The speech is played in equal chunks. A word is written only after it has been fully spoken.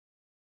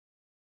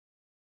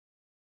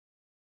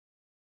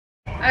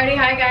Alrighty,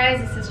 hi guys,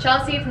 this is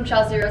Chelsea from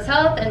Chelsea Rose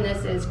Health, and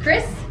this is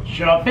Chris.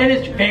 Sean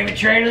Finn's your favorite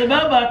trainer of the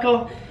belt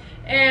buckle.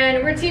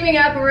 And we're teaming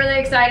up, and we're really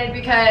excited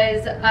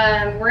because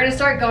we're going to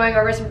start going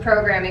over some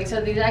programming. So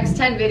the next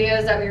 10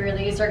 videos that we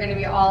release are going to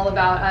be all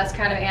about us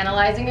kind of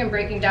analyzing and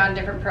breaking down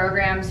different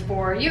programs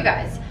for you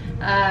guys.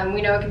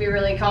 We know it can be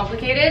really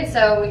complicated,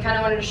 so we kind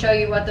of wanted to show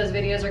you what those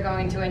videos are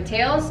going to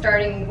entail,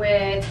 starting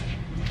with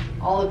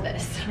all of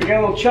this. We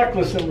got a little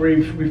checklist that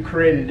we've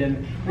created,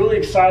 and really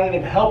excited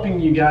of helping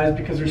you guys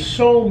because there's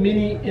so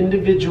many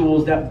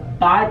individuals that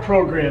buy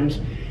programs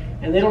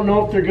and they don't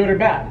know if they're good or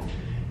bad.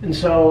 And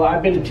so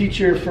I've been a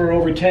teacher for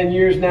over 10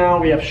 years now.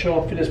 We have Show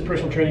Up Fitness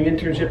Personal Training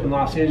Internship in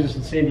Los Angeles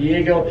and San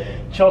Diego.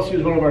 Chelsea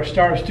was one of our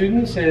star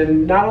students,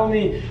 and not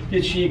only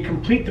did she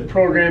complete the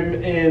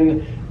program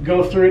and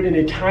go through it in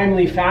a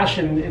timely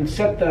fashion and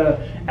set the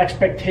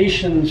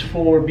expectations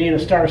for being a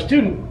star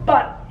student,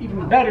 but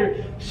even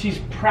better, she's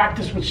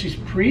practiced what she's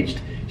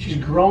preached. She's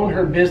grown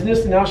her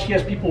business, and now she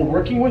has people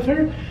working with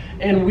her.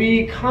 And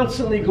we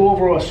constantly go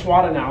over a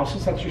SWOT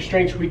analysis. That's your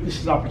strengths,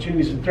 weaknesses,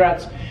 opportunities, and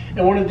threats.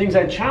 And one of the things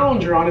I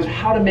challenge her on is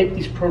how to make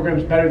these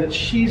programs better that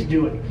she's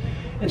doing.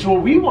 And so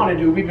what we want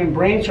to do, we've been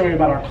brainstorming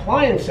about our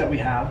clients that we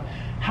have.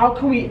 How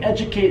can we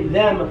educate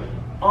them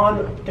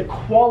on the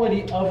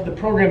quality of the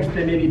programs that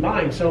they may be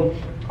buying? So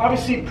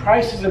obviously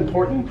price is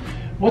important.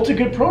 What's a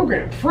good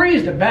program? Free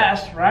is the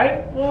best,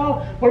 right?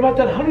 Well, what about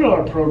that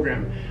 $100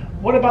 program?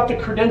 What about the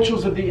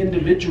credentials of the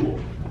individual?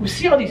 We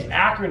see all these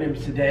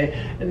acronyms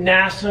today,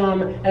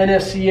 NASM,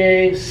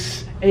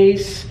 NSCA,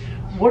 ACE.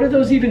 What do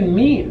those even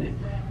mean?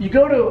 You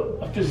go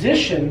to a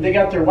physician, they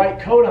got their white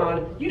coat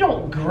on, you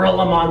don't grill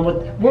them on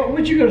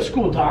where'd you go to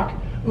school, doc?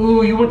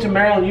 Ooh, you went to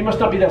Maryland, you must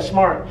not be that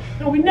smart.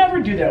 No, we never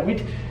do that.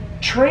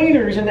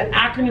 Trainers and the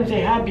acronyms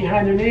they have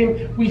behind their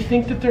name, we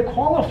think that they're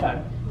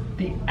qualified.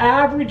 The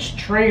average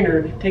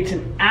trainer takes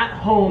an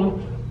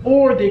at-home,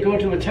 or they go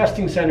to a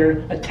testing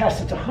center, a test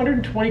that's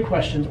 120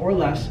 questions or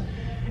less,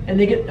 and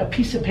they get a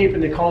piece of paper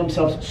and they call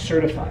themselves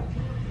certified.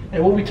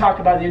 And what we talk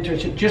about in the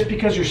internship, just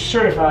because you're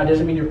certified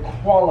doesn't mean you're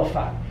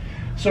qualified.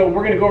 So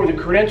we're going to go over the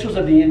credentials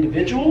of the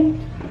individual.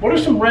 What are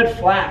some red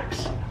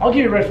flags? I'll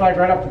give you a red flag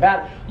right off the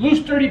bat.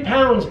 Lose 30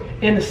 pounds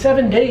in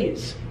 7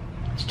 days.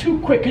 It's too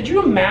quick. Could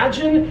you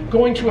imagine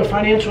going to a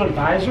financial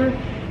advisor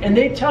and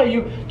they tell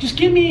you, just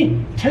give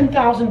me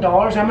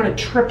 $10,000, I'm going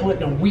to triple it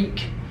in a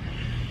week?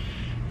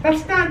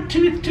 That's not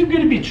too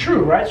good to be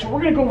true, right? So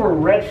we're going to go over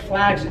red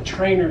flags that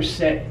trainers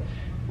say.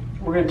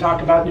 We're going to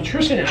talk about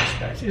nutrition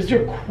aspects. Is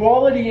there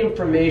quality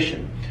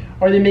information?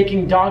 Are they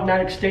making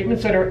dogmatic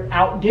statements that are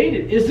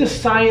outdated? Is this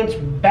science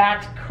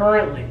backed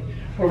currently?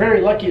 We're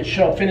very lucky at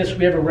Show Up Fitness.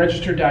 We have a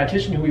registered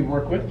dietitian who we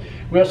work with.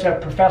 We also have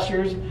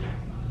professors,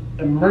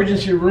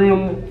 emergency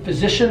room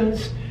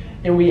physicians,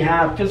 and we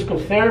have physical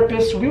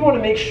therapists. So we want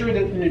to make sure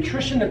that the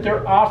nutrition that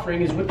they're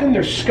offering is within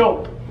their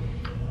scope,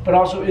 but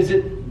also is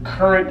it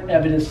current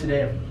evidence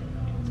today?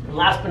 And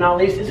last but not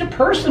least, is it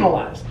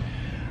personalized?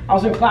 I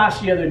was in class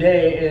the other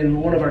day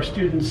and one of our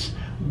students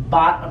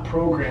bought a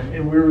program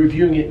and we were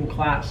reviewing it in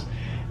class.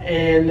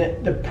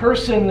 And the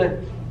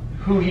person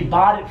who he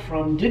bought it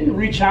from didn't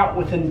reach out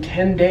within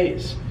 10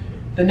 days.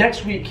 The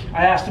next week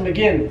I asked him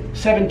again,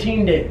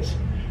 17 days,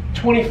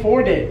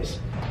 24 days.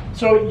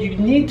 So you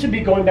need to be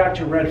going back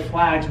to red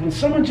flags. When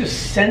someone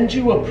just sends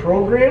you a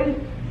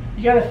program,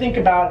 you got to think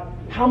about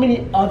how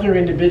many other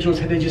individuals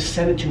have they just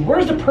sent it to?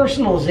 Where's the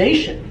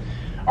personalization?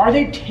 Are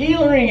they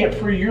tailoring it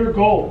for your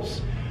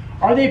goals?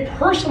 Are they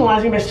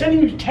personalizing by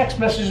sending you text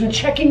messages and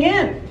checking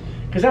in?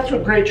 Because that's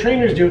what great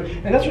trainers do,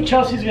 and that's what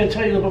Chelsea's going to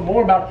tell you a little bit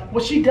more about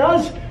what she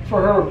does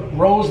for her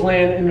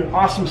Roseland and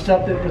awesome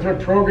stuff with her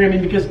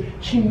programming, because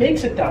she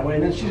makes it that way,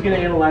 and then she's going to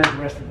analyze the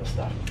rest of the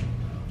stuff.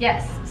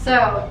 Yes,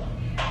 so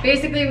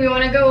basically we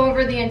want to go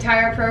over the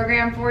entire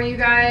program for you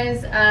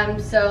guys.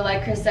 So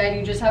like Chris said,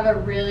 you just have a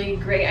really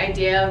great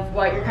idea of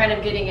what you're kind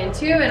of getting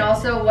into and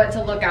also what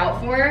to look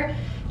out for.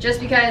 Just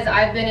because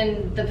I've been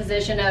in the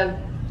position of,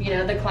 you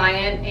know, the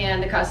client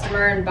and the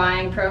customer and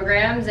buying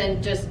programs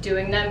and just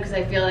doing them because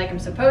I feel like I'm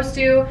supposed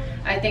to.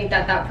 I think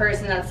that that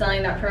person that's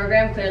selling that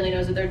program clearly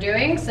knows what they're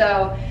doing.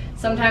 So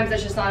sometimes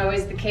that's just not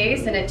always the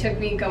case, and it took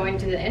me going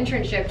to the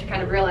internship to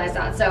kind of realize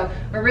that. So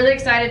we're really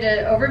excited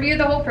to overview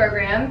the whole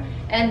program,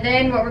 and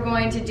then what we're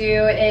going to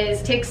do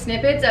is take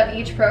snippets of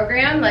each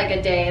program, like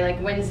a day,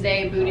 like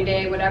Wednesday, booty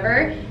day,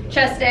 whatever,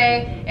 chest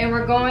day, and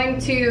we're going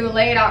to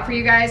lay it out for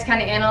you guys,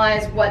 kind of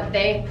analyze what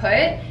they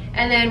put,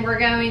 and then we're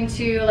going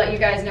to let you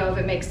guys know if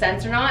it makes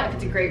sense or not, if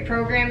it's a great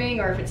programming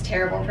or if it's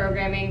terrible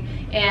programming,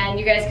 and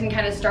you guys can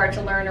kind of start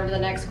to learn over the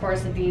next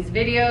course of these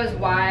videos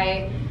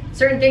why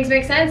certain things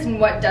make sense and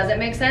what doesn't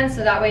make sense,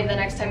 so that way the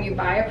next time you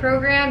buy a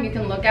program, you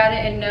can look at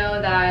it and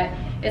know that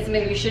it's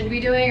something you should be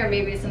doing or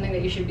maybe it's something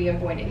that you should be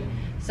avoiding.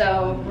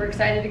 So we're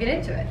excited to get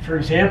into it. For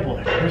example,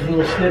 here's a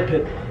little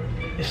snippet.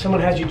 If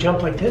someone has you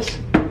jump like this,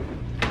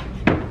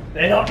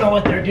 they don't know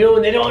what they're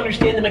doing, they don't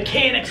understand the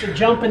mechanics of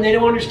jumping, they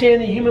don't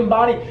understand the human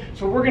body.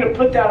 So we're going to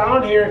put that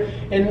on here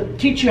and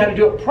teach you how to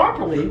do it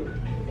properly,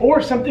 or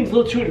if something's a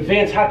little too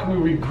advanced, how can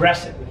we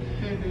regress it?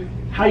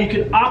 how you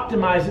can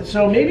optimize it.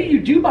 So maybe you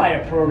do buy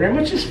a program,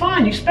 which is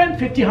fine. You spent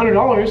 $50,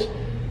 $100,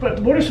 but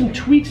what are some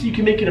tweaks you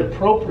can make it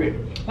appropriate?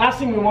 Last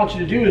thing we want you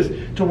to do is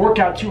to work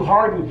out too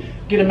hard and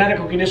get a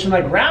medical condition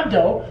like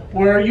rhabdo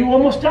where you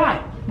almost die,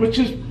 which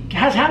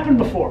has happened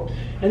before.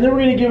 And then we're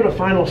going to give it a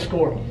final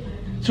score.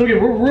 So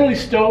again, we're really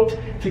stoked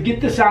to get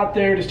this out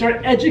there, to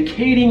start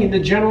educating the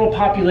general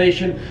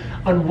population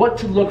on what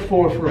to look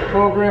for a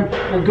program.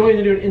 We're going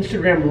to do an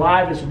Instagram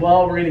live as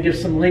well. We're going to give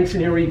some links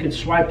in here where you can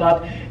swipe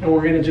up, and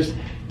we're going to just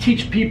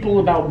teach people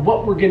about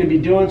what we're going to be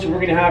doing. So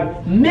we're going to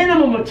have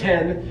minimum of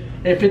 10.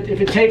 If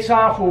it takes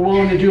off, we're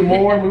willing to do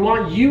more, and we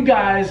want you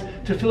guys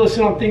to fill us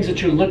in on things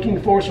that you're looking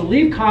for. So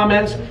leave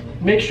comments.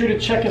 Make sure to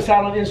check us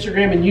out on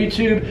Instagram and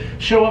YouTube.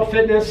 Show Up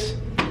Fitness.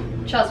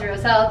 Chelsea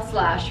Rose Health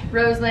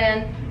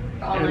 /Roseland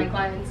for online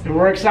clients. And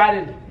we're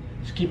excited.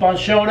 Just keep on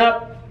showing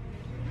up.